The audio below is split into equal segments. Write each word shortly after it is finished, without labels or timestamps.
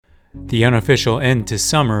The unofficial end to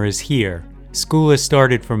summer is here. School has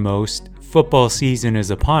started for most, football season is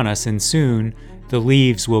upon us, and soon the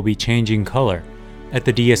leaves will be changing color. At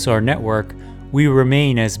the DSR Network, we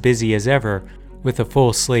remain as busy as ever with a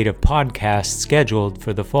full slate of podcasts scheduled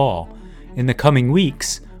for the fall. In the coming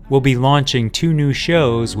weeks, we'll be launching 2 new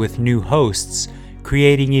shows with new hosts,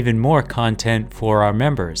 creating even more content for our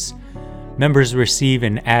members. Members receive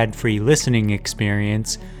an ad-free listening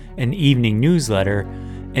experience, an evening newsletter,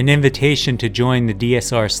 an invitation to join the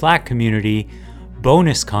DSR Slack community,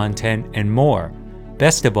 bonus content, and more.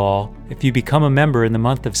 Best of all, if you become a member in the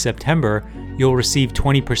month of September, you'll receive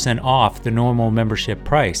 20% off the normal membership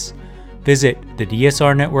price. Visit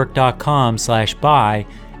thedsrnetwork.com/buy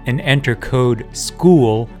and enter code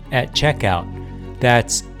SCHOOL at checkout.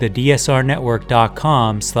 That's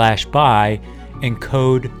thedsrnetwork.com/buy and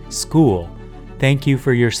code SCHOOL. Thank you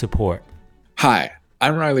for your support. Hi,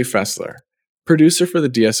 I'm Riley Fressler, producer for the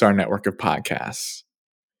DSR network of podcasts.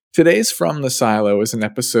 Today's From the Silo is an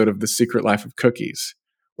episode of The Secret Life of Cookies,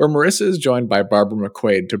 where Marissa is joined by Barbara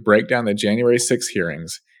McQuade to break down the January 6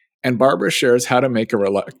 hearings, and Barbara shares how to make a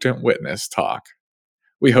reluctant witness talk.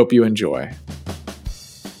 We hope you enjoy.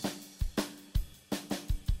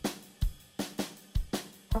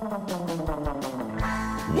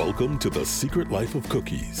 Welcome to The Secret Life of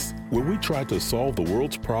Cookies, where we try to solve the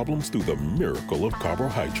world's problems through the miracle of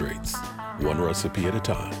carbohydrates, one recipe at a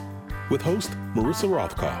time, with host Marissa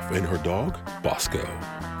Rothkopf and her dog, Bosco.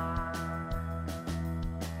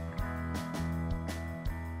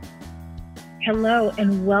 Hello,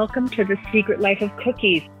 and welcome to The Secret Life of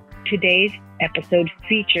Cookies. Today's episode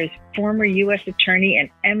features former U.S. Attorney and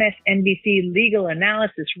MSNBC legal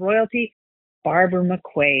analysis royalty, Barbara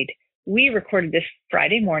McQuade. We recorded this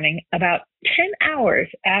Friday morning, about 10 hours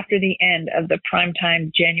after the end of the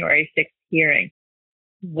primetime January 6th hearing.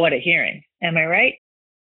 What a hearing, am I right?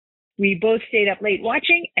 We both stayed up late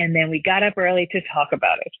watching, and then we got up early to talk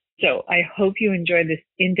about it. So I hope you enjoyed this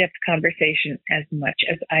in-depth conversation as much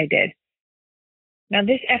as I did. Now,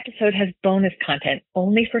 this episode has bonus content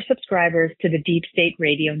only for subscribers to the Deep State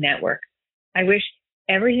Radio Network. I wish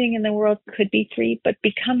everything in the world could be free, but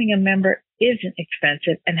becoming a member isn't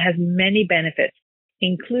expensive and has many benefits,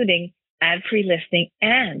 including ad-free listening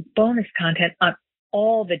and bonus content on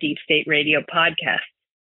all the Deep State Radio podcasts.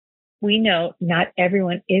 We know not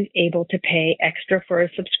everyone is able to pay extra for a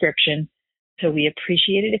subscription, so we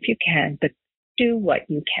appreciate it if you can, but do what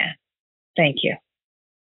you can. Thank you.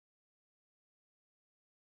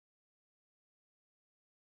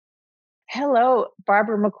 Hello,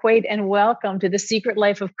 Barbara McQuade, and welcome to The Secret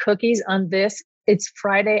Life of Cookies on this. It's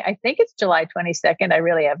Friday. I think it's July 22nd. I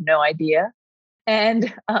really have no idea.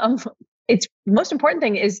 And it's most important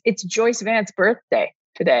thing is it's Joyce Vance's birthday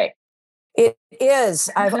today. It is.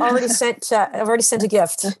 I've already sent a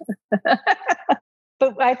gift.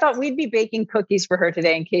 But I thought we'd be baking cookies for her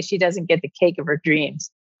today in case she doesn't get the cake of her dreams.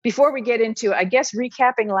 Before we get into, I guess,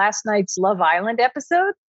 recapping last night's Love Island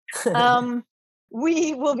episode,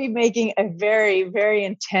 we will be making a very, very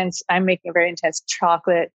intense, I'm making a very intense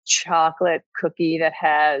chocolate cookie that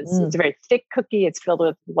has, it's a very thick cookie. It's filled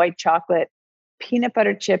with white chocolate, peanut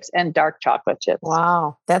butter chips, and dark chocolate chips.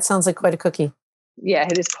 Wow. That sounds like quite a cookie. Yeah,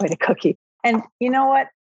 it is quite a cookie. And you know what?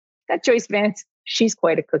 That Joyce Vance, she's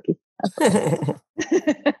quite a cookie.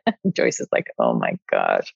 Joyce is like, oh my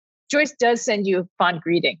gosh. Joyce does send you fond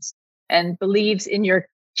greetings and believes in your,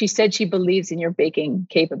 she said she believes in your baking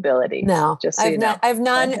capability. No, just so I've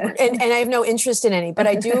none, and I have no interest in any, but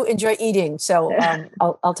I do enjoy eating. So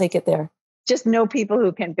I'll take it there. Just know people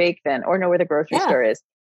who can bake then, or know where the grocery store is.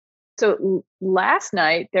 So last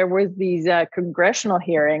night there were these congressional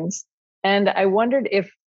hearings, and I wondered if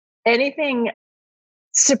anything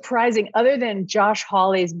surprising other than Josh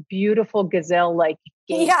Hawley's beautiful gazelle-like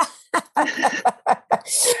gait. Yeah.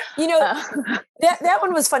 That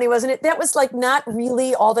one was funny, wasn't it? That was like not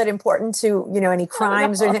really all that important to, any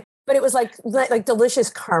crimes or anything, but it was like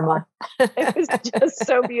delicious karma. It was just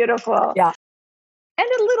so beautiful. Yeah. And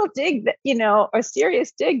a little dig that, a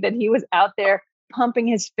serious dig that he was out there pumping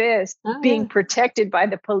his fist, being protected by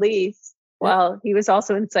the police, while he was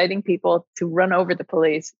also inciting people to run over the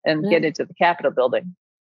police and get into the Capitol building.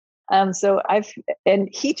 And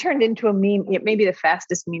he turned into a meme, maybe the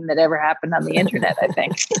fastest meme that ever happened on the internet, I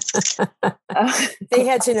think. They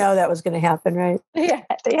had to know that was going to happen, right? Yeah,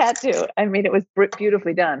 they had to. I mean, it was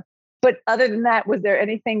beautifully done. But other than that, was there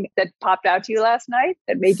anything that popped out to you last night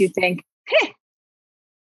that made you think, hey,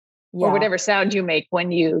 or whatever sound you make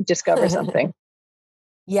when you discover something?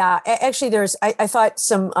 Yeah, actually, I thought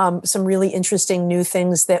some really interesting new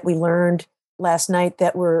things that we learned last night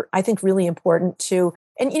that were, I think, really important to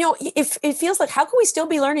And, it feels like, how can we still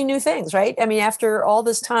be learning new things, right? I mean, after all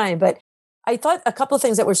this time. But I thought a couple of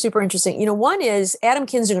things that were super interesting. One is Adam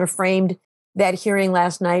Kinzinger framed that hearing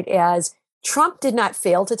last night as Trump did not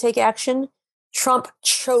fail to take action. Trump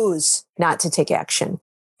chose not to take action.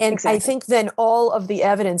 And exactly. I think then all of the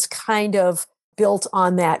evidence kind of built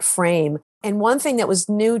on that frame. And one thing that was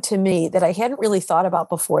new to me that I hadn't really thought about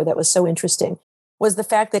before that was so interesting was the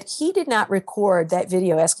fact that he did not record that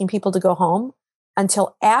video asking people to go home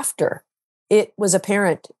until after it was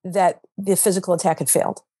apparent that the physical attack had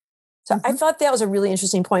failed. So I thought that was a really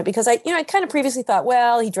interesting point because I kind of previously thought,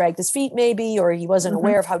 well, he dragged his feet maybe, or he wasn't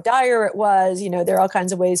aware of how dire it was. There are all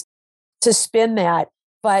kinds of ways to spin that.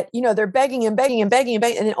 But, they're begging and begging and begging and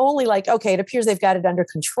begging. And then only okay, it appears they've got it under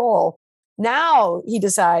control. Now he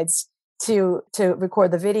decides to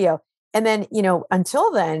record the video. And then,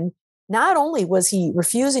 until then, not only was he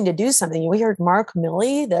refusing to do something, we heard Mark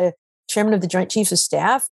Milley, the chairman of the Joint Chiefs of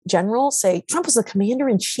Staff general, say Trump was the commander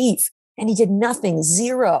in chief and he did nothing,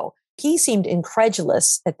 zero. He seemed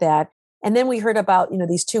incredulous at that. And then we heard about,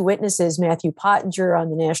 these two witnesses, Matthew Pottinger on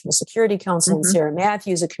the National Security Council and Sarah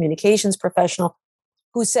Matthews, a communications professional,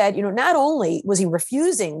 who said, not only was he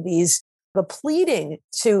refusing the pleading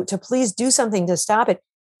to please do something to stop it,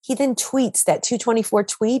 he then tweets that 224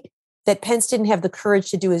 tweet that Pence didn't have the courage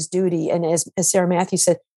to do his duty. And as Sarah Matthews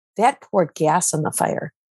said, that poured gas on the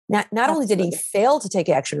fire. Not only did he fail to take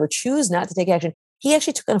action or choose not to take action, he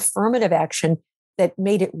actually took an affirmative action that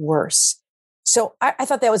made it worse. So I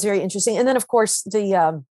thought that was very interesting. And then, of course,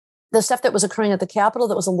 the stuff that was occurring at the Capitol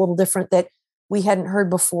that was a little different that we hadn't heard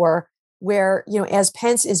before, where, as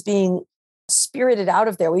Pence is being spirited out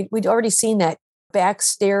of there, we'd already seen that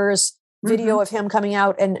backstairs video of him coming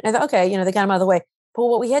out. And I thought, okay, they got him out of the way. But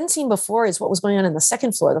what we hadn't seen before is what was going on in the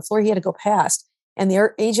second floor, the floor he had to go past. And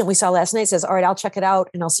the agent we saw last night says, all right, I'll check it out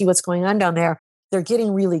and I'll see what's going on down there. They're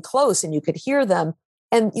getting really close and you could hear them.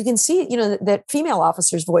 And you can see, that female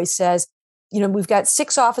officer's voice says, we've got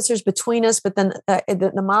 6 officers between us, but then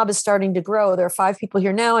the mob is starting to grow. There are 5 people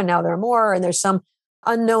here now, and now there are more. And there's some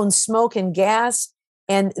unknown smoke and gas.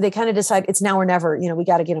 And they kind of decide it's now or never. We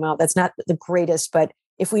got to get them out. That's not the greatest, but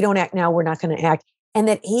if we don't act now, we're not going to act. And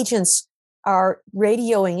that agents are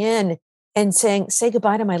radioing in and saying, say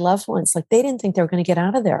goodbye to my loved ones. Like they didn't think they were going to get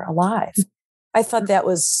out of there alive. I thought that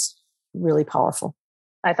was really powerful.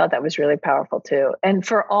 I thought that was really powerful too. And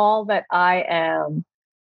for all that I am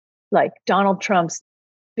like Donald Trump's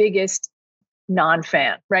biggest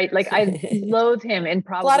non-fan, right? Like I loathe him in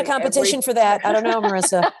probably a lot of competition for that. I don't know,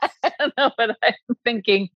 Marissa. I don't know what I'm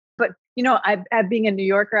thinking. But, I've being a New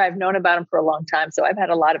Yorker, I've known about him for a long time. So I've had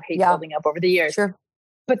a lot of hate building up over the years. Sure.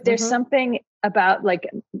 But there's something about like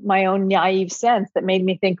my own naive sense that made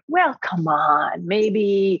me think, well, come on,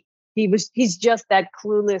 maybe he's just that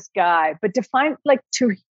clueless guy. But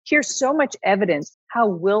to hear so much evidence how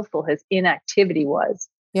willful his inactivity was,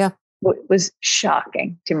 was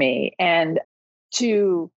shocking to me. And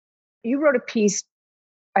you wrote a piece,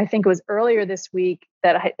 I think it was earlier this week,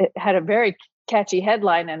 that had a very catchy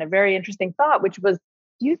headline and a very interesting thought, which was,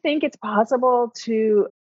 do you think it's possible to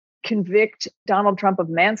convict Donald Trump of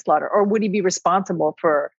manslaughter, or would he be responsible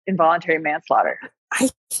for involuntary manslaughter? I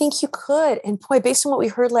think you could. And boy, based on what we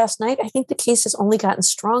heard last night, I think the case has only gotten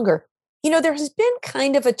stronger. There has been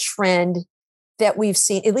kind of a trend that we've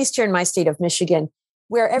seen, at least here in my state of Michigan,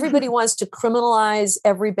 where everybody wants to criminalize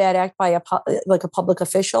every bad act by a public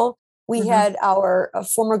official. We had our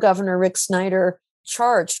former governor, Rick Snyder,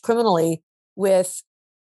 charged criminally with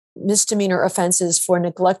misdemeanor offenses for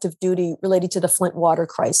neglect of duty related to the Flint water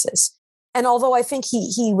crisis. And although I think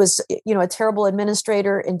he was, a terrible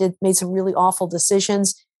administrator and made some really awful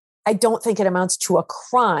decisions, I don't think it amounts to a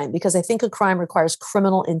crime, because I think a crime requires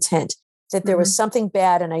criminal intent, that there was something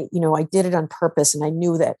bad and I did it on purpose and I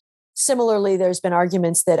knew that. Similarly, there's been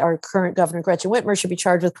arguments that our current governor, Gretchen Whitmer, should be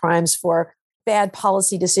charged with crimes for bad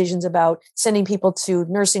policy decisions about sending people to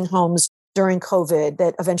nursing homes during COVID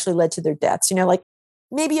that eventually led to their deaths.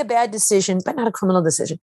 Maybe a bad decision, but not a criminal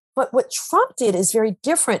decision. But what Trump did is very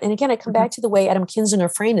different. And again, I come back to the way Adam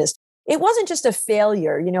Kinzinger framed this. It wasn't just a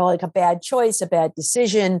failure, like a bad choice, a bad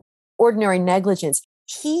decision, ordinary negligence.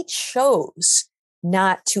 He chose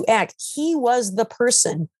not to act. He was the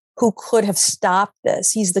person who could have stopped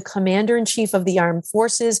this. He's the commander in chief of the armed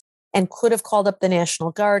forces and could have called up the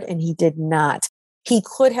National Guard, and he did not. He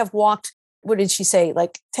could have walked, what did she say,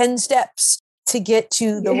 like 10 steps to get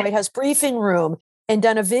to the White House briefing room and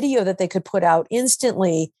done a video that they could put out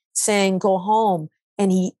instantly saying, go home.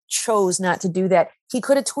 And he chose not to do that. He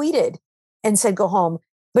could have tweeted and said, go home.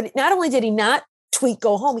 But not only did he not tweet,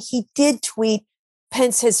 go home, he did tweet,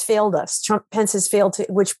 Pence has failed us. Pence has failed to,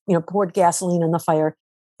 which, poured gasoline on the fire.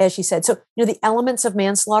 as she said. So, the elements of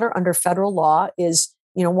manslaughter under federal law is,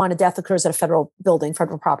 one, a death occurs at a federal building,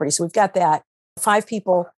 federal property. So we've got that. 5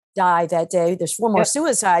 people die that day. There's 4 more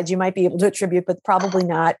suicides you might be able to attribute, but probably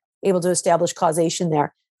not able to establish causation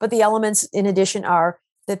there. But the elements in addition are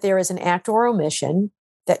that there is an act or omission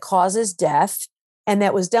that causes death, and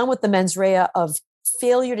that was done with the mens rea of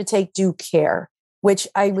failure to take due care, which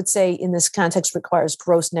I would say in this context requires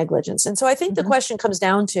gross negligence. And so I think the question comes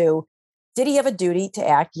down to, did he have a duty to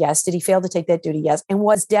act? Yes. Did he fail to take that duty? Yes. And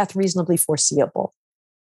was death reasonably foreseeable?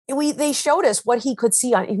 And they showed us what he could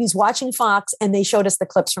see he's watching Fox, and they showed us the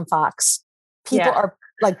clips from Fox. People are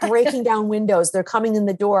like breaking down windows. They're coming in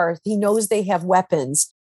the door. He knows they have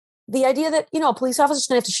weapons. The idea that, a police officer's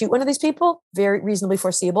going to have to shoot one of these people, very reasonably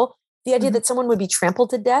foreseeable. The idea that someone would be trampled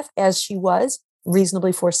to death, as she was,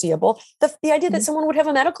 reasonably foreseeable. The idea that someone would have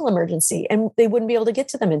a medical emergency and they wouldn't be able to get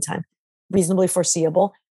to them in time, reasonably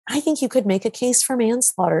foreseeable. I think you could make a case for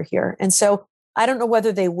manslaughter here. And so I don't know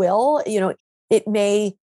whether they will. It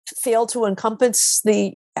may fail to encompass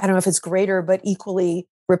I don't know if it's greater, but equally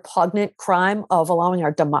repugnant crime of allowing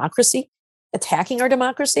our democracy, attacking our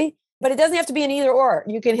democracy. But it doesn't have to be an either or.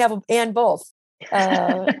 You can have and both.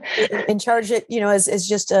 And charge it, as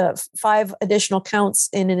just 5 additional counts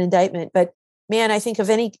in an indictment. But man, I think if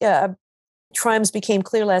any crimes became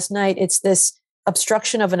clear last night, it's this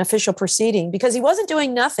obstruction of an official proceeding, because he wasn't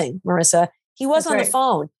doing nothing, Marissa. He was on the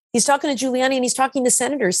phone. He's talking to Giuliani and he's talking to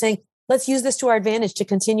senators saying, let's use this to our advantage to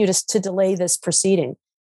continue to delay this proceeding.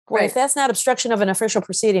 Well, if that's not obstruction of an official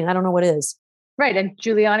proceeding, I don't know what is. Right. And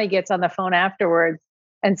Giuliani gets on the phone afterwards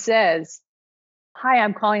and says, hi,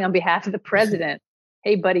 I'm calling on behalf of the president.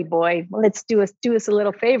 Hey, buddy boy, let's do us a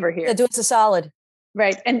little favor here. Yeah, do us a solid.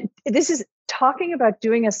 Right. And this is talking about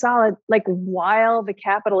doing a solid, like while the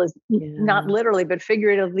Capitol is not literally, but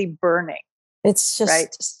figuratively burning. It's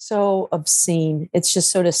just so obscene. It's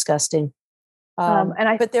just so disgusting.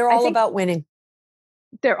 But they're all about winning.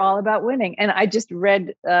 They're all about winning. And I just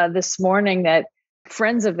read this morning that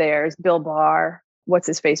friends of theirs, Bill Barr, what's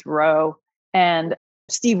his face, Roe, and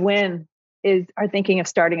Steve Wynn are thinking of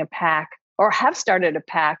starting a PAC, or have started a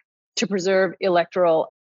PAC, to preserve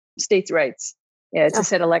electoral states' rights, to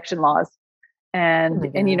set election laws.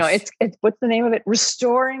 And it's what's the name of it?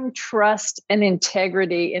 Restoring Trust and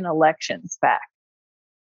Integrity in Elections PAC.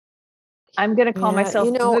 I'm going to call myself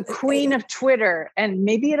the queen of Twitter, and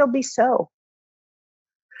maybe it'll be so.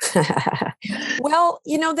 Well,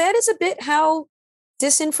 that is a bit how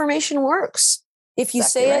disinformation works. If you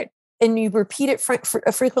say it and you repeat it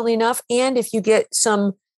frequently enough, and if you get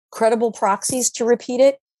some credible proxies to repeat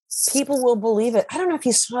it, people will believe it. I don't know if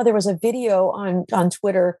you saw, there was a video on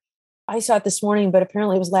Twitter. I saw it this morning, but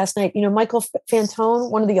apparently it was last night. Michael Fantone,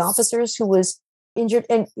 one of the officers who was injured,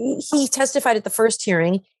 and he testified at the first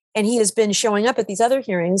hearing, and he has been showing up at these other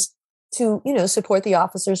hearings to, support the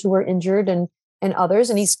officers who were injured and others.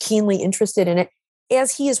 And he's keenly interested in it.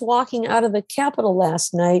 As he is walking out of the Capitol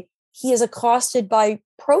last night, he is accosted by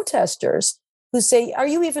protesters who say, are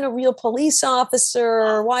you even a real police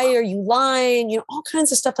officer? Why are you lying? All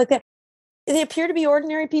kinds of stuff like that. They appear to be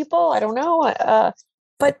ordinary people. I don't know.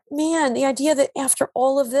 But man, the idea that after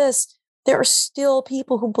all of this, there are still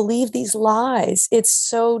people who believe these lies. It's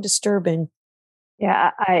so disturbing.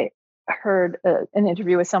 Yeah, I heard an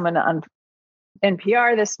interview with someone on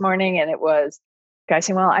NPR this morning, and it was a guy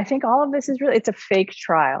saying, well, I think all of this is really, it's a fake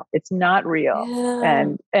trial. It's not real. Yeah.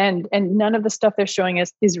 And none of the stuff they're showing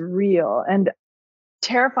us is real. And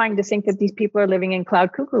terrifying to think that these people are living in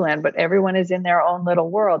cloud cuckoo land, but everyone is in their own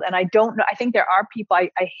little world. And I don't know, I think there are people,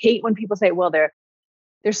 I hate when people say, well, there's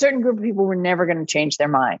a certain group of people who are never going to change their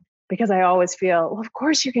mind, because I always feel, well, of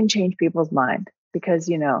course you can change people's mind.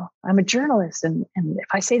 Because, I'm a journalist, and if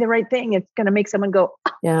I say the right thing, it's going to make someone go,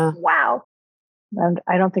 oh, wow. And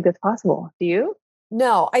I don't think that's possible. Do you?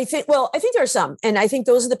 No, I think there are some. And I think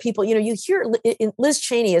those are the people, you hear Liz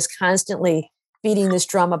Cheney is constantly beating this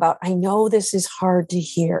drum about, I know this is hard to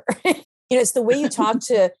hear. It's the way you talk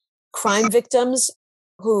to crime victims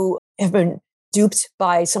who have been duped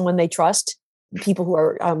by someone they trust. People who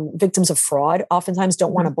are victims of fraud oftentimes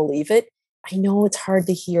don't want to believe it. I know it's hard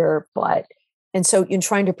to hear, but... And so you're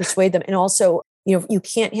trying to persuade them. And also, you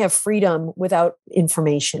can't have freedom without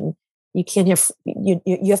information. You can't have, you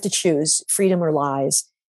have to choose freedom or lies.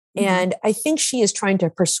 Mm-hmm. And I think she is trying to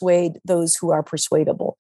persuade those who are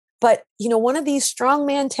persuadable. But, one of these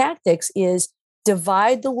strongman tactics is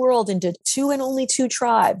divide the world into 2 and only 2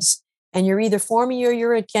 tribes. And you're either for me or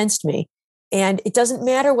you're against me. And it doesn't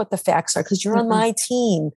matter what the facts are, because you're on my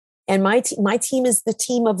team. And my team is the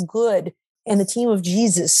team of good and the team of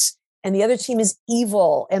Jesus. And the other team is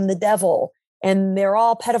evil and the devil, and they're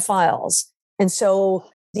all pedophiles. And so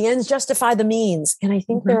the ends justify the means. And I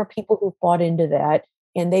think there are people who bought into that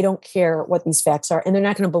and they don't care what these facts are and they're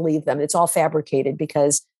not going to believe them. It's all fabricated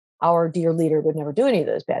because our dear leader would never do any of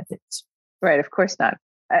those bad things. Right. Of course not.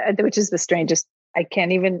 Which is the strangest. I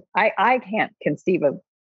can't conceive of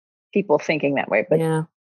people thinking that way,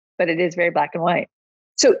 but it is very black and white.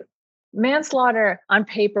 So manslaughter on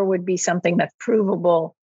paper would be something that's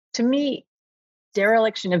provable. To me,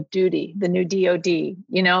 dereliction of duty, the new DOD,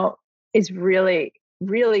 is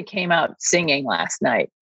really came out singing last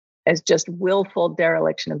night as just willful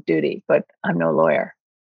dereliction of duty. But I'm no lawyer.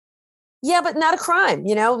 Yeah, but not a crime.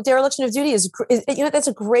 Dereliction of duty is that's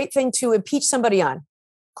a great thing to impeach somebody on.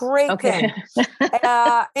 Great thing.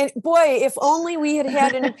 And boy, if only we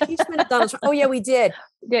had an impeachment of Donald Trump. Oh yeah, we did.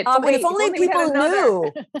 And if only people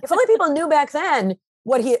knew. If only people knew back then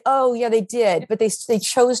what he. Oh yeah, they did, but they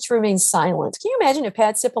chose to remain silent. Can you imagine if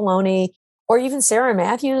Pat Cipollone or even Sarah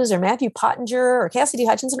Matthews or Matthew Pottinger or Cassidy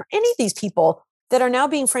Hutchinson or any of these people that are now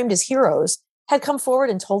being framed as heroes had come forward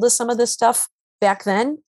and told us some of this stuff back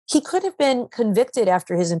then? He could have been convicted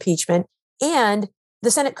after his impeachment, and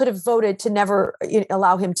the Senate could have voted to never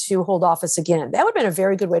allow him to hold office again. That would have been a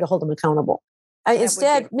very good way to hold him accountable.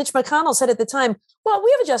 Instead, Mitch McConnell said at the time, well,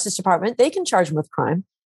 we have a Justice Department. They can charge him with crime.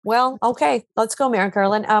 Well, okay, let's go, Merrick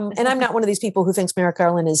Garland. And I'm not one of these people who thinks Merrick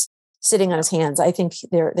Garland is sitting on his hands. I think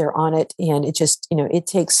they're on it. And it just, it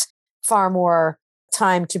takes far more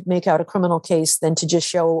time to make out a criminal case than to just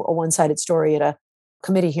show a one-sided story at a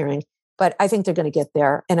committee hearing. But I think they're going to get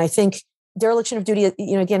there. And I think dereliction of duty,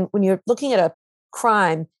 again, when you're looking at a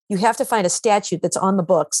crime, you have to find a statute that's on the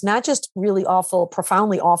books, not just really awful,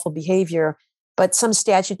 profoundly awful behavior, but some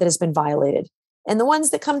statute that has been violated. And the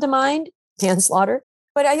ones that come to mind, manslaughter.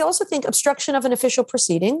 But I also think obstruction of an official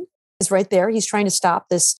proceeding is right there. He's trying to stop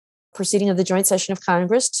this proceeding of the joint session of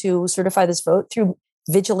Congress to certify this vote through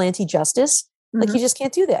vigilante justice. Like you just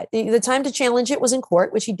can't do that. The time to challenge it was in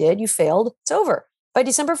court, which he did. You failed. It's over. By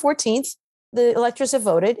December 14th, the electors have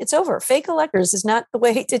voted. It's over. Fake electors is not the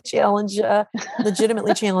way to challenge,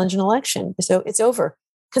 legitimately challenge an election. So it's over.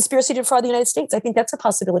 Conspiracy to defraud the United States. I think that's a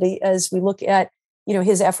possibility as we look at,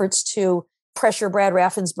 his efforts to pressure Brad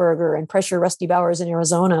Raffensperger and pressure Rusty Bowers in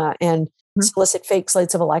Arizona and solicit fake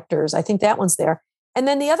slates of electors. I think that one's there. And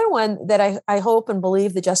then the other one that I hope and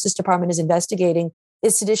believe the Justice Department is investigating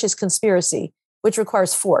is seditious conspiracy, which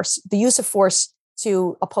requires force, the use of force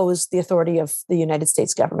to oppose the authority of the United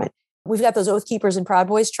States government. We've got those Oath Keepers and Proud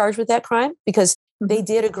Boys charged with that crime because they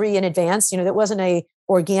did agree in advance. That wasn't a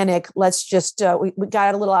organic, let's just, we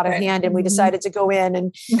got a little out of hand and we decided to go in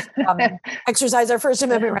and exercise our First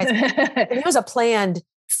Amendment rights. It was a planned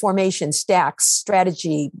formation, stacks,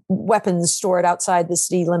 strategy, weapons stored outside the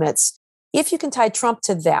city limits. If you can tie Trump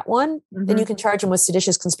to that one, then you can charge him with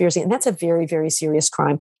seditious conspiracy. And that's a very, very serious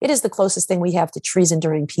crime. It is the closest thing we have to treason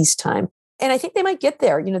during peacetime. And I think they might get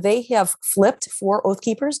there. They have flipped 4 Oath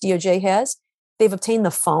Keepers, DOJ has. They've obtained the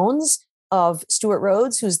phones of Stuart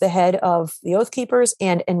Rhodes, who's the head of the Oath Keepers,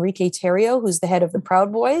 and Enrique Tarrio, who's the head of the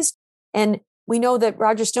Proud Boys. And we know that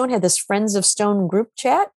Roger Stone had this Friends of Stone group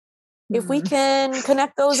chat. If we can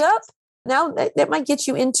connect those up, now that might get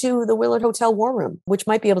you into the Willard Hotel war room, which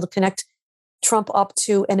might be able to connect Trump up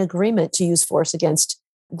to an agreement to use force against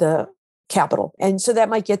the Capitol. And so that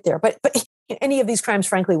might get there. But any of these crimes,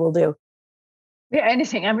 frankly, will do. Yeah,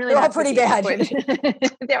 anything. I'm really They're all pretty bad.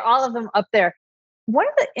 They're all of them up there. One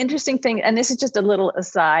of the interesting things, and this is just a little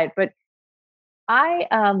aside, but I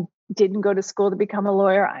didn't go to school to become a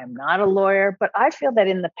lawyer. I'm not a lawyer, but I feel that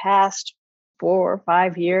in the past 4 or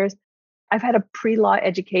 5 years, I've had a pre-law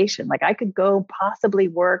education. Like I could go possibly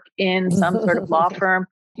work in some sort of law firm,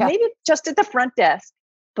 maybe just at the front desk,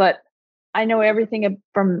 but I know everything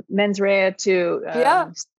from mens rea to,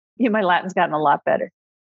 my Latin's gotten a lot better.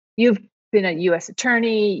 You've been a U.S.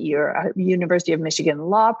 attorney, you're a University of Michigan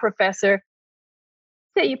law professor.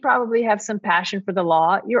 Say you probably have some passion for the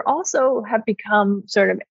law. You also have become sort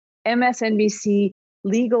of MSNBC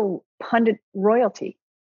legal pundit royalty,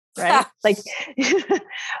 right? Like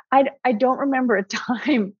I don't remember a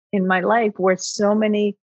time in my life where so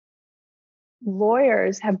many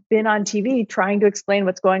lawyers have been on TV trying to explain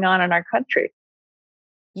what's going on in our country.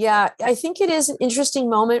 Yeah, I think it is an interesting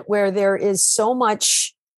moment where there is so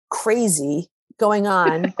much crazy going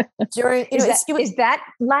on during, is that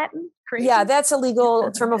Latin? Crazy? Yeah, that's a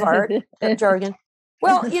legal term of art, jargon.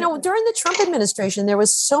 Well, during the Trump administration, there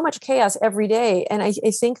was so much chaos every day. And I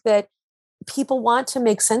think that people want to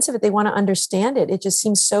make sense of it. They want to understand it. It just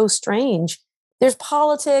seems so strange. There's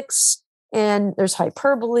politics and there's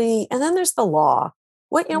hyperbole, and then there's the law.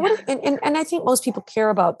 And I think most people care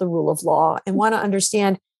about the rule of law and want to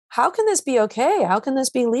understand, how can this be okay? How can this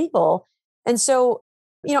be legal? And so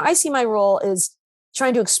I see my role as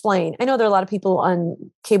trying to explain. I know there are a lot of people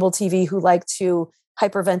on cable TV who like to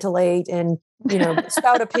hyperventilate and,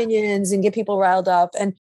 spout opinions and get people riled up.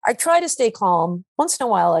 And I try to stay calm. Once in a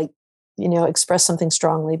while, I, express something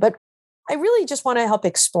strongly, but I really just want to help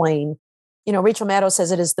explain. Rachel Maddow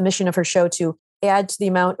says it is the mission of her show to add to the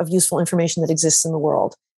amount of useful information that exists in the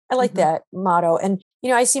world. I like that motto. And,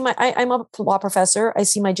 I see I'm a law professor. I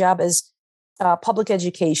see my job as public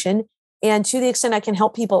education. And to the extent I can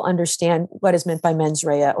help people understand what is meant by mens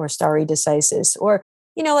rea or stare decisis, or,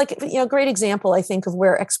 a great example, I think, of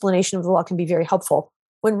where explanation of the law can be very helpful.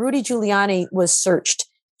 When Rudy Giuliani was searched,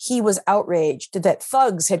 he was outraged that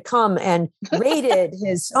thugs had come and raided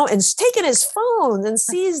and taken his phone and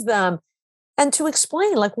seized them. And to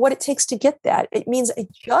explain what it takes to get that, it means a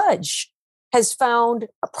judge has found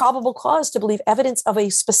a probable cause to believe evidence of a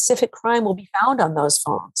specific crime will be found on those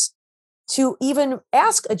phones. To even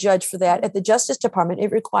ask a judge for that at the Justice Department,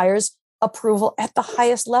 it requires approval at the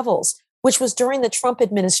highest levels, which was during the Trump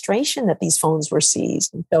administration that these phones were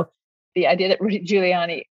seized. And so the idea that Rudy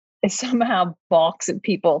Giuliani is somehow balks at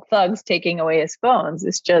people, thugs taking away his phones,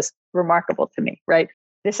 is just remarkable to me, right?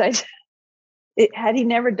 This idea, had he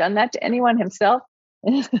never done that to anyone himself?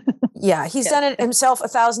 Yeah, he's done it himself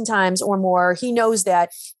 1,000 times or more. He knows that.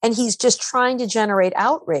 And he's just trying to generate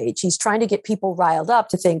outrage. He's trying to get people riled up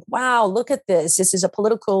to think, wow, look at this. This is a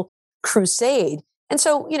political crusade. And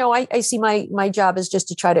so, I see my job is just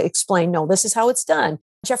to try to explain, no, this is how it's done.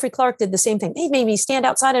 Jeffrey Clark did the same thing. They made me stand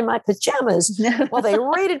outside in my pajamas while they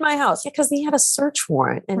raided my house because they had a search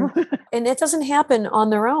warrant. And it doesn't happen on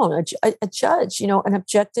their own. A judge, an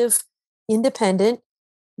objective, independent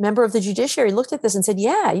member of the judiciary looked at this and said,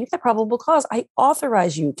 yeah, you've got probable cause. I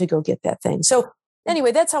authorize you to go get that thing. So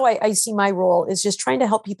anyway, that's how I see my role, is just trying to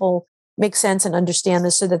help people make sense and understand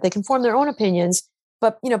this so that they can form their own opinions.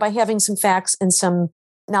 But, by having some facts and some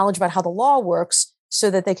knowledge about how the law works so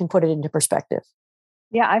that they can put it into perspective.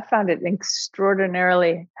 Yeah, I found it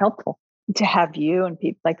extraordinarily helpful to have you and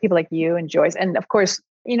people like you and Joyce. And of course,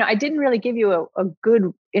 I didn't really give you a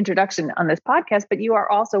good introduction on this podcast, but you are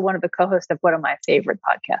also one of the co-hosts of one of my favorite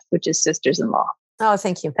podcasts, which is Sisters-in-Law. Oh,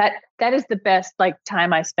 thank you. That is the best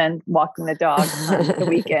time I spend walking the dog on the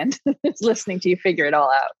weekend, is listening to you figure it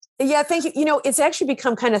all out. Yeah, thank you. It's actually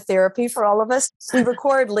become kind of therapy for all of us. We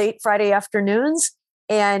record late Friday afternoons,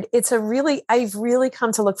 and I've really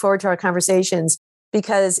come to look forward to our conversations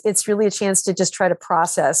because it's really a chance to just try to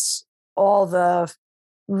process all the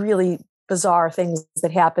really bizarre things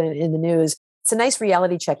that happen in the news. It's a nice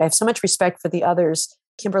reality check. I have so much respect for the others.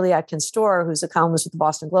 Kimberly Atkins-Storr, who's a columnist with the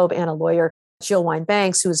Boston Globe and a lawyer. Jill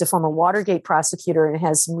Wine-Banks, who is a former Watergate prosecutor and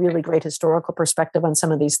has some really great historical perspective on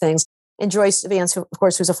some of these things. And Joyce Vance, who, of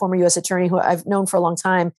course, who's a former U.S. attorney who I've known for a long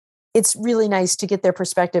time. It's really nice to get their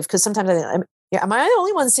perspective because sometimes I think, am I the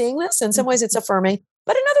only one seeing this? In some ways, it's affirming.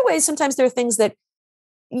 But in other ways, sometimes there are things that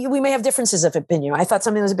we may have differences of opinion. I thought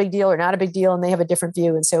something was a big deal or not a big deal, and they have a different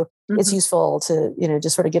view. And so it's useful to,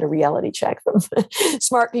 just sort of get a reality check from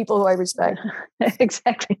smart people who I respect.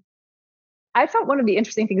 Exactly. I thought one of the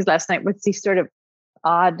interesting things last night was these sort of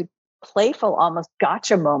odd, playful, almost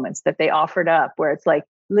gotcha moments that they offered up, where it's like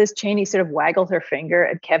Liz Cheney sort of waggled her finger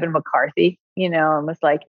at Kevin McCarthy, and was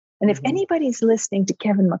like, and if anybody's listening to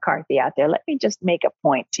Kevin McCarthy out there, let me just make a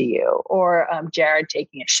point to you. Or Jared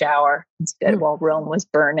taking a shower instead while Rome was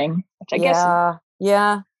burning, which I guess.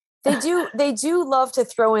 Yeah. They do love to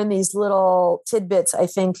throw in these little tidbits, I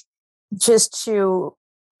think, just to,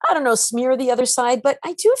 I don't know, smear the other side. But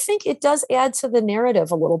I do think it does add to the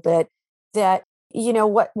narrative a little bit that,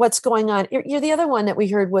 what's going on. The other one that we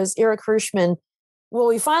heard was Eric Hirschman. Well,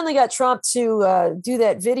 we finally got Trump to do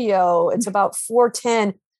that video. It's about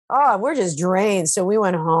 4:10. Oh, we're just drained. So we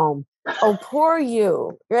went home. Oh, poor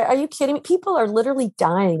you. Are you kidding me? People are literally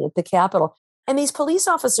dying at the Capitol. And these police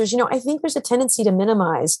officers, I think there's a tendency to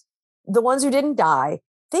minimize the ones who didn't die.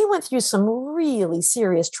 They went through some really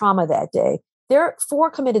serious trauma that day. Their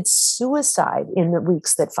 4 committed suicide in the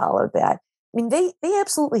weeks that followed that. I mean, they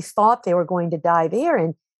absolutely thought they were going to die. They are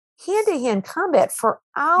in hand-to-hand combat for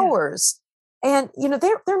hours. Yeah. And,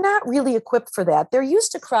 they're not really equipped for that. They're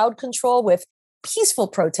used to crowd control with peaceful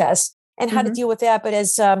protests and how to deal with that. But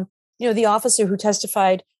as, the officer who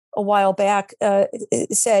testified a while back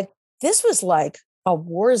said, this was like a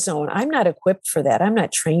war zone. I'm not equipped for that. I'm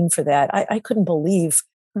not trained for that. I couldn't believe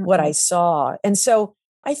what I saw. And so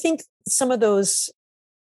I think some of those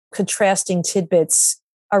contrasting tidbits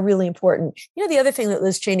are really important. The other thing that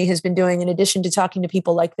Liz Cheney has been doing, in addition to talking to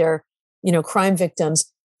people like their, crime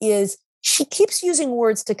victims, is she keeps using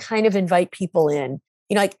words to kind of invite people in.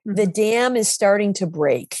 The dam is starting to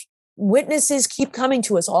break. witnesses keep coming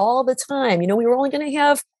to us all the time. We were only going to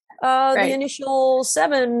have the initial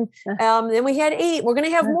 7, then we had 8. We're going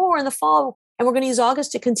to have more in the fall, and we're going to use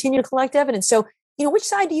August to continue to collect evidence. So, which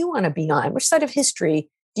side do you want to be on? Which side of history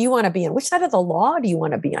do you want to be on? Which side of the law do you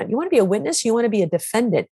want to be on? You want to be a witness? You want to be a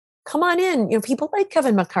defendant? Come on in. People like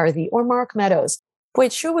Kevin McCarthy or Mark Meadows. Boy,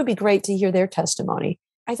 it sure would be great to hear their testimony.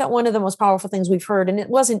 I thought one of the most powerful things we've heard, and it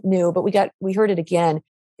wasn't new, but we heard it again,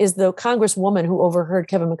 is the Congresswoman who overheard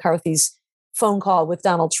Kevin McCarthy's phone call with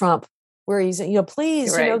Donald Trump, where he's,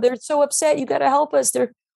 please, they're so upset. You got to help us.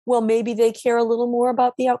 Well, maybe they care a little more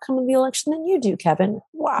about the outcome of the election than you do, Kevin.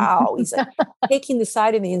 Wow. He's like taking the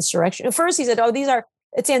side of the insurrection. At first he said,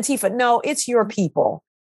 it's Antifa. No, it's your people.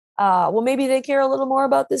 Well, maybe they care a little more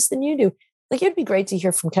about this than you do. Like, it'd be great to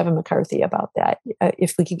hear from Kevin McCarthy about that,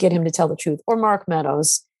 if we could get him to tell the truth, or Mark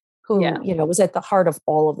Meadows, who, was at the heart of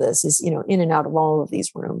all of this, is, in and out of all of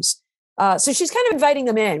these rooms. So she's kind of inviting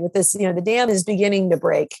them in with this, the dam is beginning to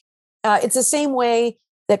break. It's the same way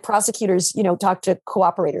that prosecutors, talk to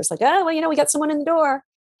cooperators, like, we got someone in the door,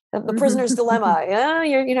 the prisoner's dilemma.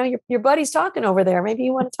 Your buddy's talking over there. Maybe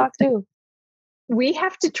you want to talk too. We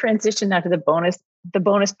have to transition now to the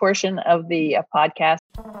bonus portion of the podcast.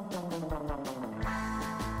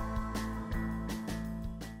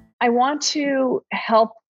 I want to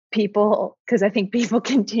help people because I think people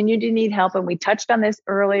continue to need help. And we touched on this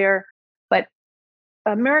earlier, but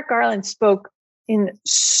Merrick Garland spoke in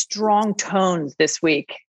strong tones this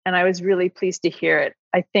week. And I was really pleased to hear it.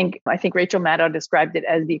 I think Rachel Maddow described it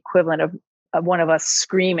as the equivalent of one of us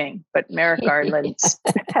screaming, but Merrick Garland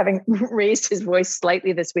having raised his voice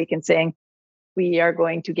slightly this week and saying, we are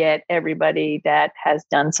going to get everybody that has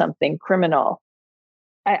done something criminal.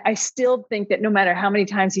 I still think that no matter how many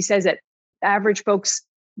times he says it, average folks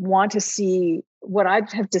want to see what I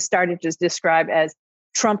have just started to describe as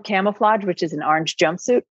Trump camouflage, which is an orange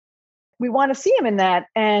jumpsuit. We want to see him in that,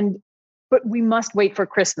 but we must wait for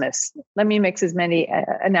Christmas. Let me mix as many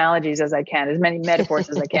analogies as I can, as many metaphors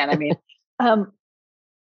as I can. I mean,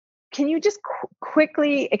 can you just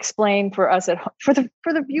quickly explain for us for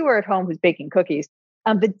the viewer at home who's baking cookies,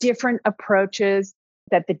 the different approaches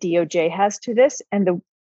that the DOJ has to this and the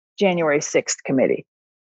January 6th committee?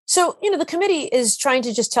 So, the committee is trying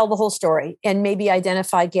to just tell the whole story and maybe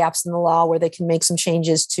identify gaps in the law where they can make some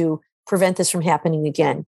changes to prevent this from happening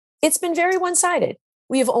again. It's been very one-sided.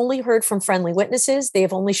 We have only heard from friendly witnesses. They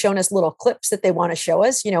have only shown us little clips that they want to show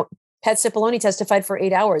us. Pat Cipollone testified for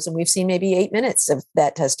 8 hours, and we've seen maybe 8 minutes of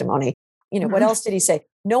that testimony. What else did he say?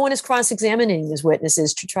 No one is cross-examining these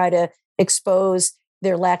witnesses to try to expose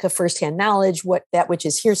their lack of firsthand knowledge, which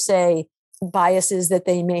is hearsay, biases that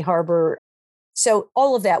they may harbor. So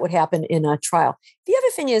all of that would happen in a trial. The other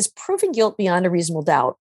thing is proving guilt beyond a reasonable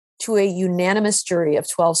doubt to a unanimous jury of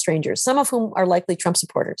 12 strangers, some of whom are likely Trump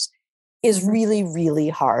supporters, is really, really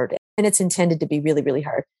hard. And it's intended to be really, really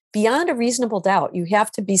hard. Beyond a reasonable doubt, you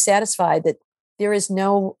have to be satisfied that there is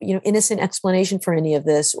no, innocent explanation for any of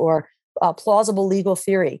this or plausible legal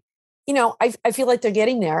theory. I feel like they're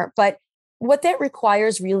getting there, but what that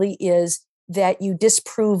requires really is that you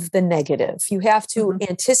disprove the negative. You have to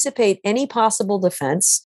anticipate any possible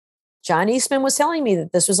defense. John Eastman was telling me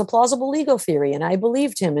that this was a plausible legal theory, and I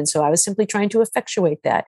believed him. And so I was simply trying to effectuate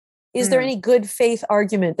that. Is there any good faith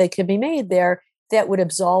argument that could be made there that would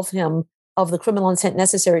absolve him of the criminal intent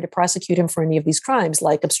necessary to prosecute him for any of these crimes,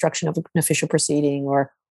 like obstruction of an official proceeding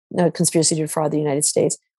or conspiracy to defraud the United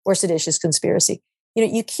States or seditious conspiracy?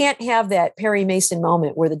 You can't have that Perry Mason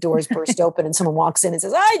moment where the doors burst open and someone walks in and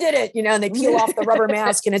says, I did it, and they peel off the rubber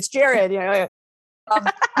mask and it's Jared.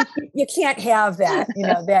 You can't have that,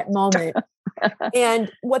 that moment. And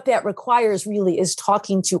what that requires really is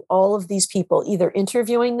talking to all of these people, either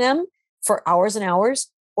interviewing them for hours and hours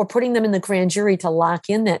or putting them in the grand jury to lock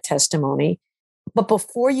in that testimony. But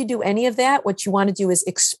before you do any of that, what you want to do is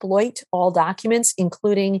exploit all documents,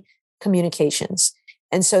 including communications.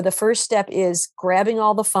 And so the first step is grabbing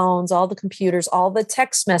all the phones, all the computers, all the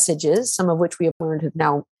text messages, some of which we have learned have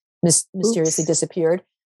now mysteriously disappeared,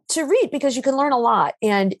 to read, because you can learn a lot.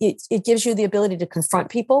 And it gives you the ability to confront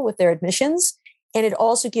people with their admissions. And it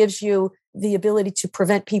also gives you the ability to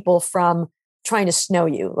prevent people from trying to snow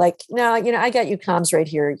you. Like, no, I got you comms right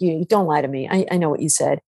here. You don't lie to me. I know what you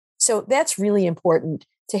said. So that's really important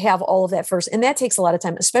to have all of that first. And that takes a lot of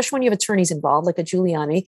time, especially when you have attorneys involved, like a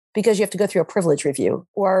Giuliani, because you have to go through a privilege review,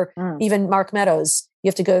 or even Mark Meadows, you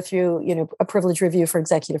have to go through, a privilege review for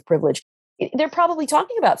executive privilege. They're probably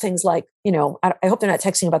talking about things like, I hope they're not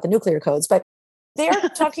texting about the nuclear codes, but they are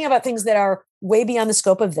talking about things that are way beyond the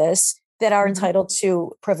scope of this, that are entitled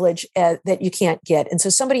to privilege that you can't get. And so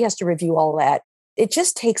somebody has to review all that. It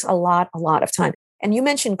just takes a lot of time. And you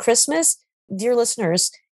mentioned Christmas, dear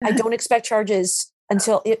listeners, I don't expect charges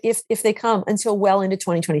until, if they come, until well into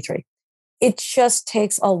 2023. It just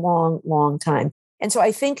takes a long, long time. And so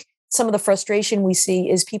I think some of the frustration we see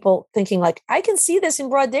is people thinking like, I can see this in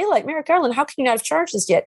broad daylight. Merrick Garland, how can you not have charged this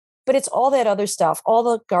yet? But it's all that other stuff, all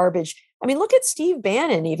the garbage. I mean, look at Steve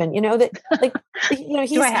Bannon even, that like,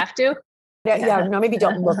 he's. Do I have to? Yeah, no, maybe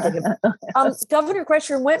don't look at him. Governor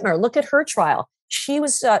Gretchen Whitmer, look at her trial. She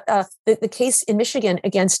was the case in Michigan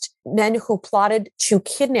against men who plotted to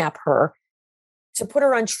kidnap her, to put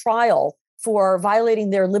her on trial for violating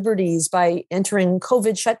their liberties by entering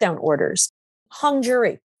COVID shutdown orders. Hung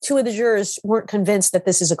jury. 2 of the jurors weren't convinced that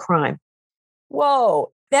this is a crime.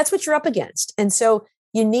 Whoa, that's what you're up against. And so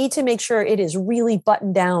you need to make sure it is really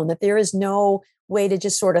buttoned down, that there is no way to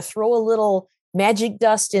just sort of throw a little magic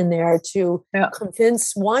dust in there to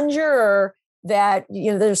convince one juror that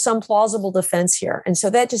there's some plausible defense here. And so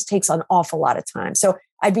that just takes an awful lot of time. So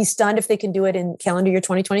I'd be stunned if they can do it in calendar year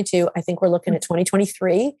 2022. I think we're looking at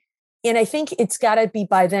 2023. And I think it's got to be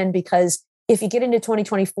by then, because if you get into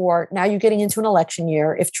 2024, now you're getting into an election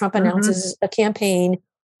year. If Trump announces a campaign,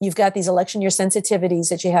 you've got these election year sensitivities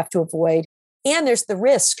that you have to avoid. And there's the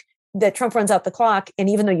risk that Trump runs out the clock. And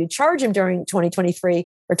even though you charge him during 2023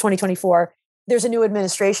 or 2024, there's a new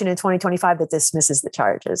administration in 2025 that dismisses the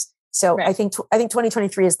charges. So right. I think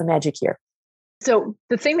 2023 is the magic year. So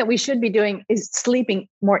the thing that we should be doing is sleeping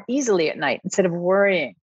more easily at night instead of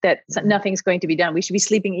worrying that nothing's going to be done. We should be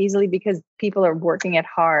sleeping easily because people are working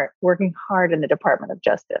hard in the Department of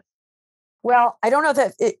Justice. Well, I don't know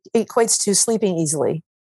that it equates to sleeping easily,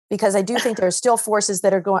 because I do think there are still forces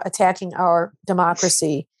that are attacking our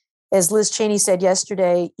democracy. As Liz Cheney said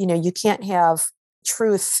yesterday, you can't have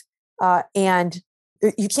truth and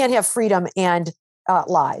you can't have freedom and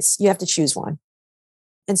lies. You have to choose one.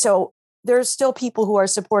 And so there's still people who are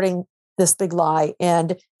supporting this big lie,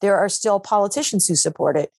 and there are still politicians who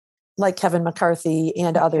support it, like Kevin McCarthy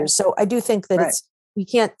and others. So I do think that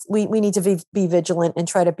we need to be vigilant and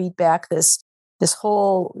try to beat back this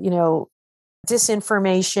whole,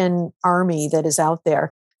 disinformation army that is out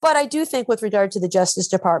there. But I do think with regard to the Justice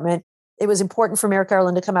Department, it was important for Merrick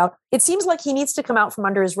Garland to come out. It seems like he needs to come out from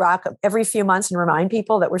under his rock every few months and remind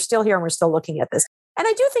people that we're still here and we're still looking at this. And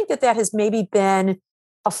I do think that has maybe been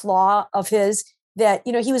a flaw of his, that,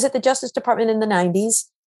 he was at the Justice Department in the 90s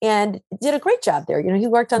and did a great job there. He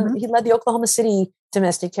worked on, he led the Oklahoma City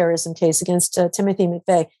domestic terrorism case against Timothy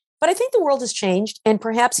McVeigh. But I think the world has changed, and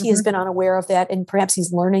perhaps he has been unaware of that, and perhaps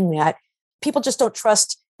he's learning that. People just don't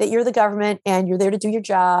trust that you're the government and you're there to do your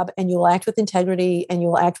job and you'll act with integrity and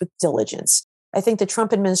you'll act with diligence. I think the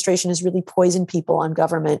Trump administration has really poisoned people on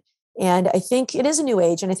government. And I think it is a new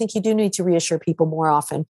age. And I think you do need to reassure people more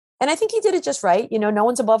often. And I think he did it just right. No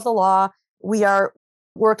one's above the law. We are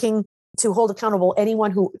working to hold accountable anyone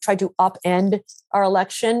who tried to upend our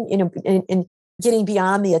election, in getting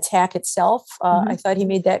beyond the attack itself. I thought he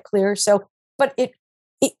made that clear. So, but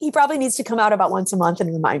he probably needs to come out about once a month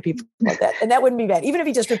and remind people about that. And that wouldn't be bad. Even if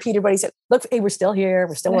he just repeated what he said, look, hey, we're still here.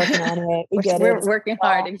 We're still working on it. We're working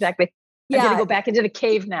hard. Exactly. Yeah. I'm going to go back into the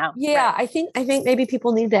cave now. Yeah. Right. I think maybe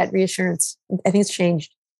people need that reassurance. I think it's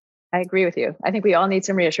changed. I agree with you. I think we all need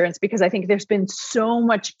some reassurance, because I think there's been so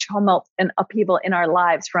much tumult and upheaval in our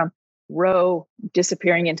lives, from Roe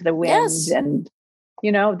disappearing into the wind, and,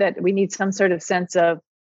 that we need some sort of sense of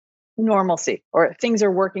normalcy, or things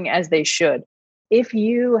are working as they should. If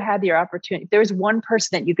you had the opportunity, if there was one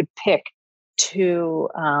person that you could pick to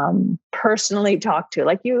personally talk to,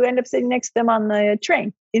 like you end up sitting next to them on the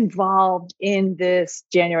train, involved in this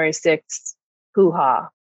January 6th hoo-ha,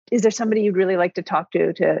 is there somebody you'd really like to talk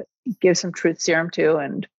to give some truth serum to?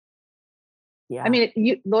 And I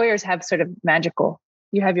mean, lawyers have sort of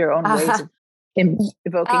you have your own ways of evoking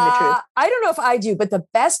the truth. I don't know if I do, but the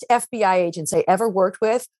best FBI agents I ever worked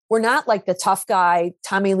with were not like the tough guy,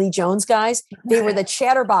 Tommy Lee Jones guys. They were the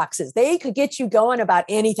chatterboxes. They could get you going about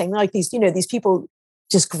anything. Like these people,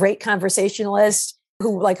 just great conversationalists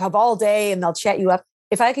who like have all day and they'll chat you up.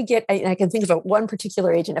 If I could get, I can think of one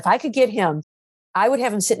particular agent, if I could get him, I would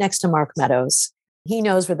have him sit next to Mark Meadows. He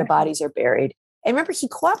knows where the bodies are buried. And remember, he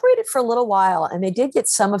cooperated for a little while, and they did get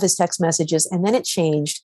some of his text messages, and then it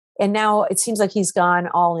changed. And now it seems like he's gone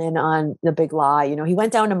all in on the big lie. He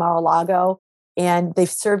went down to Mar-a-Lago and they've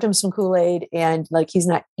served him some Kool-Aid, and like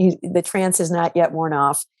the trance is not yet worn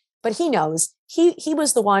off, but he knows he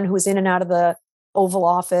was the one who was in and out of the Oval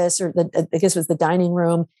Office, or I guess it was the dining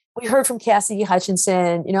room. We heard from Cassidy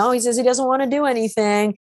Hutchinson, he says he doesn't want to do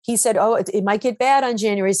anything. He said, it might get bad on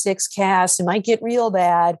January 6th, Cass. It might get real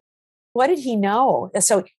bad. What did he know?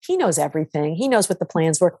 So he knows everything. He knows what the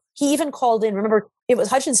plans were. He even called in. Remember, it was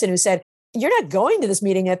Hutchinson who said, you're not going to this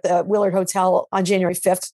meeting at the Willard Hotel on January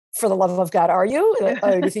 5th for the love of God, are you?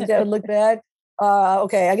 Oh, do you think that would look bad?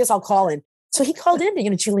 Okay, I guess I'll call in. So he called in to,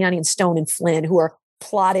 Giuliani and Stone and Flynn, who are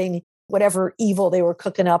plotting whatever evil they were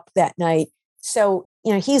cooking up that night. So,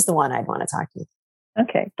 he's the one I'd want to talk to.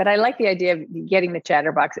 Okay. But I like the idea of getting the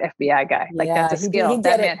chatterbox FBI guy. Like that's a skill.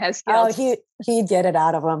 That man has skills. Oh, he'd get it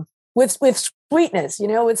out of him with sweetness,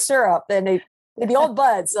 with syrup. And the old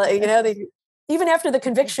buds, even after the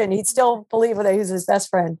conviction, he'd still believe that he was his best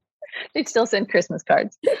friend. They'd still send Christmas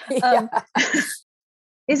cards.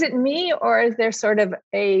 Is it me, or is there sort of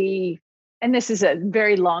and this is a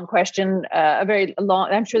very long question,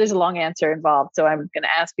 I'm sure there's a long answer involved. So I'm going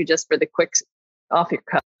to ask you just for the quick off your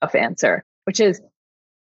cuff answer, which is,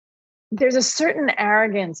 there's a certain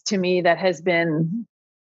arrogance to me that has been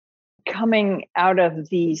coming out of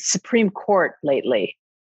the Supreme Court lately.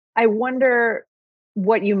 I wonder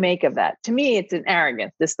what you make of that. To me, it's an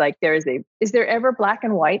arrogance. This is there ever black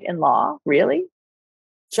and white in law? Really?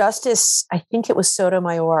 Justice, I think it was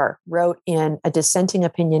Sotomayor, wrote in a dissenting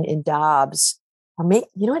opinion in Dobbs, or it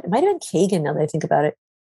might have been Kagan now that I think about it.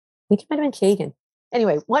 I think it might have been Kagan.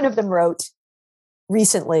 Anyway, one of them wrote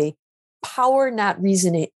recently, power, not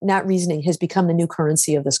reasoning has become the new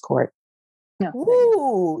currency of this court. No.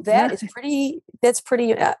 Ooh, that's pretty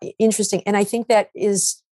interesting. And I think that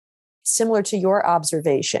is similar to your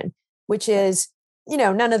observation, which is,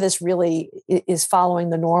 none of this really is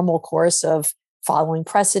following the normal course of following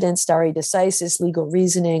precedent, stare decisis, legal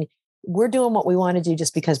reasoning. We're doing what we want to do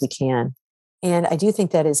just because we can. And I do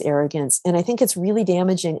think that is arrogance. And I think it's really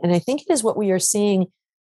damaging. And I think it is what we are seeing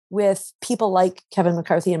with people like Kevin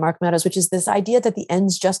McCarthy and Mark Meadows, which is this idea that the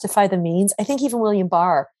ends justify the means. I think even William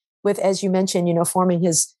Barr, with, as you mentioned, forming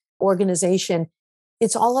his organization,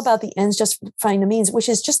 it's all about the ends justifying the means, which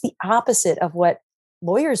is just the opposite of what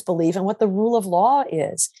lawyers believe and what the rule of law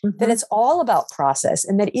is, that it's all about process.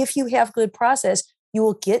 And that if you have good process, you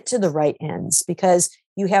will get to the right ends because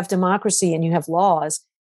you have democracy and you have laws.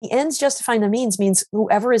 The ends justifying the means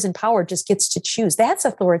whoever is in power just gets to choose. That's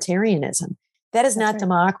authoritarianism. That is not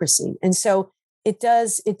democracy. And so it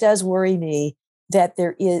does worry me that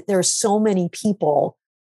there are so many people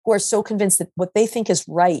who are so convinced that what they think is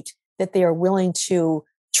right, that they are willing to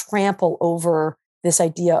trample over this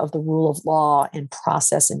idea of the rule of law and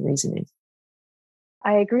process and reasoning.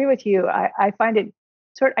 I agree with you. I find it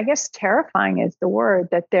terrifying is the word,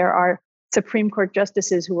 that there are Supreme Court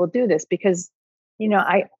justices who will do this because,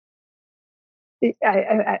 like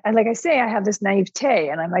I say, I have this naivete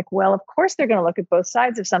and I'm like, well, of course they're going to look at both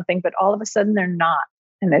sides of something, but all of a sudden they're not.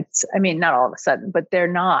 And not all of a sudden, but they're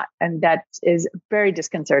not. And that is very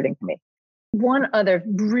disconcerting to me. One other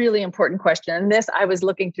really important question, and this, I was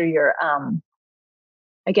looking through your,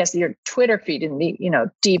 your Twitter feed in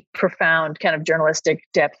the, deep, profound kind of journalistic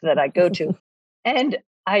depth that I go to. And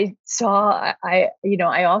I saw, I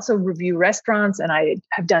also review restaurants and I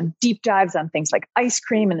have done deep dives on things like ice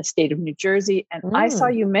cream in the state of New Jersey. And I saw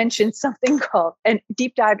you mention something called, and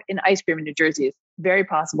deep dive in ice cream in New Jersey is very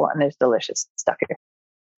possible and there's delicious stuff here.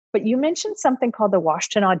 But you mentioned something called the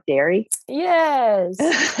Washtenaw Dairy. Yes.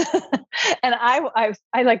 And I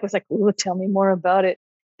was like, ooh, tell me more about it.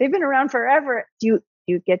 They've been around forever. Do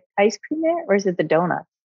you get ice cream there or is it the donut?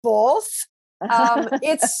 Both.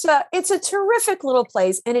 It's a terrific little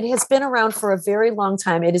place and it has been around for a very long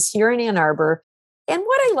time. It is here in Ann Arbor. And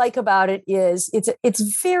what I like about it is it's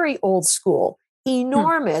very old school,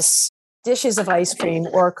 enormous dishes of ice cream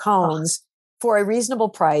or cones for a reasonable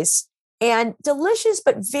price. And delicious,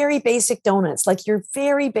 but very basic donuts, like your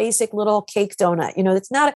very basic little cake donut.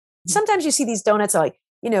 It's not, sometimes you see these donuts like,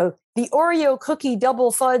 the Oreo cookie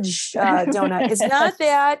double fudge donut. It's not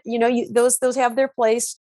that, those have their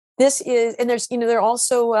place. This is, and there's, they're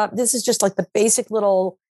also, this is just like the basic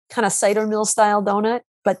little kind of cider mill style donut,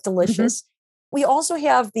 but delicious. We also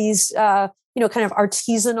have these, kind of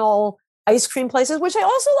artisanal ice cream places, which I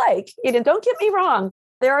also like. Don't get me wrong.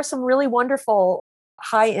 There are some really wonderful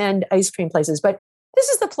high-end ice cream places. But this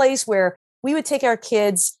is the place where we would take our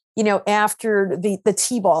kids, after the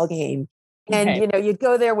T-ball game. And, you'd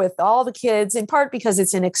go there with all the kids, in part because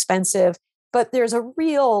it's inexpensive, but there's a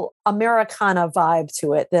real Americana vibe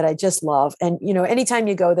to it that I just love. And, anytime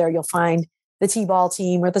you go there, you'll find the T-ball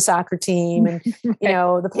team or the soccer team and,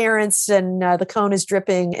 the parents and the cone is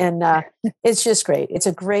dripping. And it's just great. It's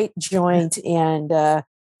a great joint. And,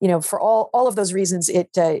 for all of those reasons, it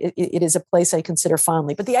is a place I consider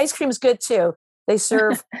fondly. But the ice cream is good too. They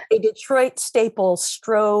serve a Detroit staple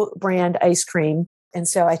Stroh brand ice cream. And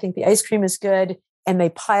so I think the ice cream is good and they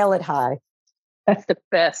pile it high. That's the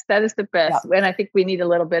best. That is the best. Yeah. And I think we need a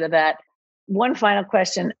little bit of that. One final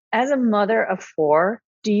question. As a mother of 4,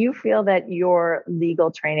 Do you feel that your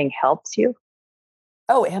legal training helps you?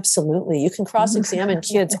 Oh, absolutely. You can cross-examine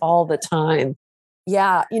kids all the time.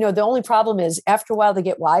 Yeah. The only problem is after a while they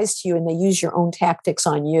get wise to you and they use your own tactics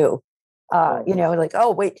on you. Like,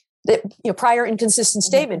 oh, wait, prior inconsistent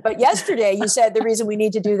statement. But yesterday you said the reason we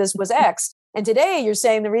need to do this was X. And today you're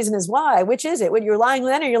saying the reason is Y. Which is it? When you're lying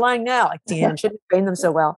then or you're lying now? Like, damn, shouldn't train them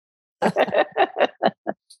so well.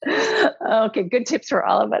 Okay. Good tips for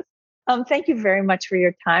all of us. Thank you very much for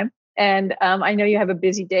your time. And I know you have a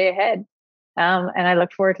busy day ahead. And I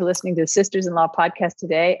look forward to listening to the Sisters-in-Law podcast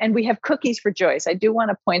today. And we have cookies for Joyce. I do want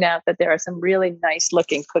to point out that there are some really nice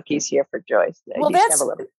looking cookies here for Joyce. Well,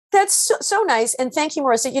 that's so nice. And thank you,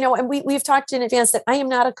 Marissa. And we've talked in advance that I am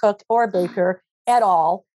not a cook or a baker at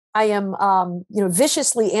all. I am,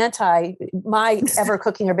 viciously anti my ever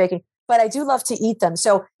cooking or baking, but I do love to eat them.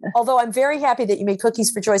 So although I'm very happy that you made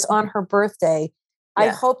cookies for Joyce on her birthday, I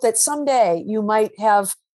hope that someday you might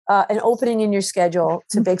have an opening in your schedule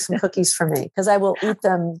to bake some cookies for me, because I will eat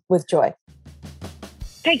them with joy.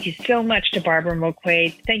 Thank you so much to Barbara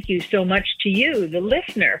McQuade. Thank you so much to you, the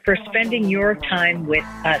listener, for spending your time with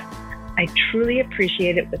us. I truly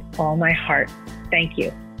appreciate it with all my heart. Thank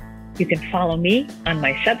you. You can follow me on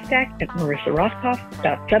my Substack at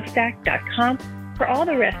marissarothkopf.substack.com for all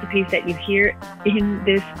the recipes that you hear in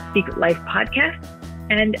this Secret Life podcast.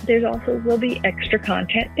 And there's also will be extra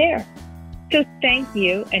content there. So thank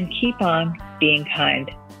you and keep on being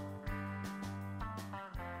kind.